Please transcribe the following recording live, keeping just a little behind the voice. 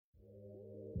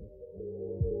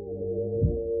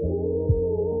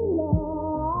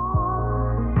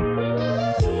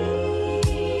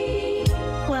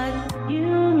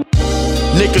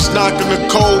Niggas knocking the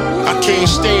code, I can't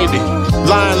stand it.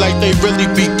 Lying like they really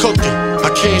be cooking,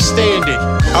 I can't stand it.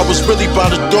 I was really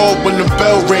by the door when the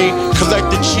bell rang.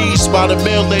 Collected cheese by the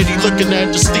mail lady looking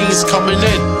at the steens coming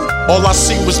in. All I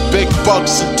see was big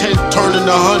bucks and 10 turning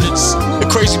to hundreds. The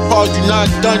crazy part, you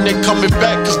not done, they coming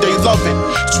back cause they love it.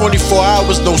 24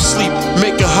 hours, no sleep,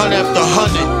 making 100 after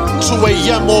 100. 2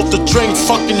 a.m. off the drink,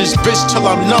 fucking this bitch till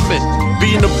I'm numbing.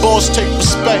 Being the boss, take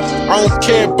respect, I don't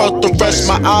care about the rest.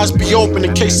 My eyes be open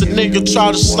in case a nigga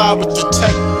try to slide with the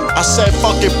tech. I said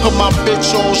fuck it, put my bitch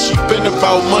on, she been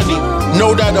about money.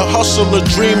 Know that a hustle, a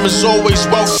dream is always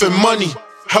wealth and money.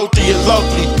 Healthy and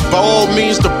lovely, by all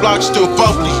means the block's still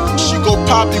bubbly. She go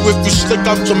pop you if you slick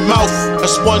out your mouth.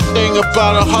 That's one thing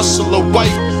about a hustler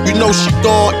wife, you know she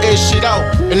gon' air shit out.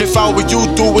 And if I were you,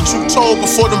 do what you told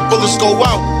before them bullets go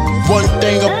out. One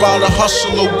thing about a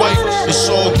hustler wife, it's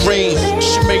all green.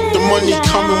 She make the money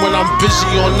coming when I'm busy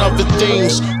on other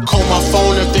things. Call my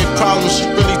phone if they problems, she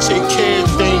really take care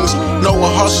of things. Know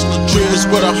a hustler dream is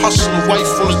with a hustler wife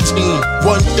on the team.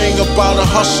 One thing about a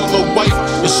hustler wife,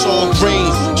 it's all green.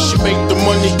 She make the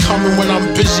money coming when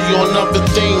I'm busy on other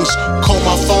things. Call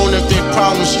my phone if they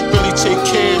problems, she really take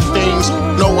care of things.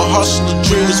 Know a hustler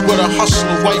dream is with a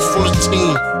hustler wife on the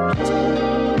team.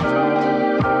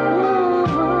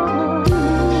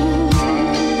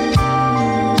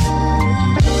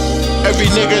 Every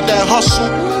nigga that hustle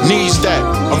needs that.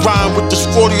 I'm riding with this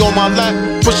 40 on my lap,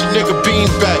 push a nigga bean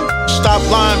back. Stop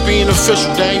lying, being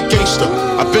official, they ain't gangsta.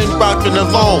 I been rockin'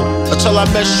 alone until I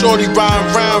met Shorty riding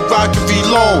round, rockin'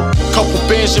 V-Lone. Couple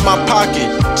bands in my pocket,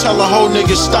 tell a whole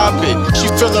nigga stop it. She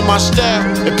feelin' my style,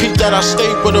 and peep that I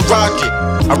stayed with a rocket.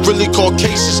 I really caught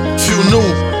cases, few knew,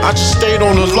 I just stayed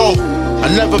on the low.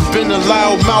 I never been a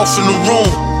loud mouth in the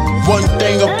room. One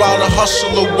thing about a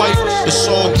hustler wife, it's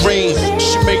all green.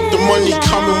 She make the money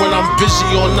coming when I'm busy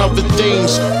on other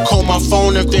things. Call my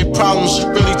phone if they problems, she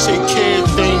really take care of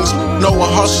things. Know a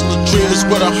hustler dream is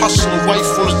with a hustler wife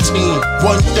on the team.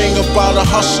 One thing about a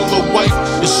hustler wife,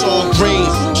 it's all green.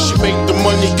 She make the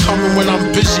money coming when I'm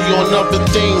busy on other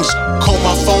things. Call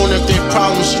my phone if they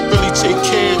problems, she really take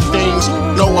care of things.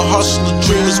 Know a hustler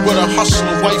dream is with a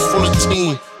hustler wife on the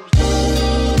team.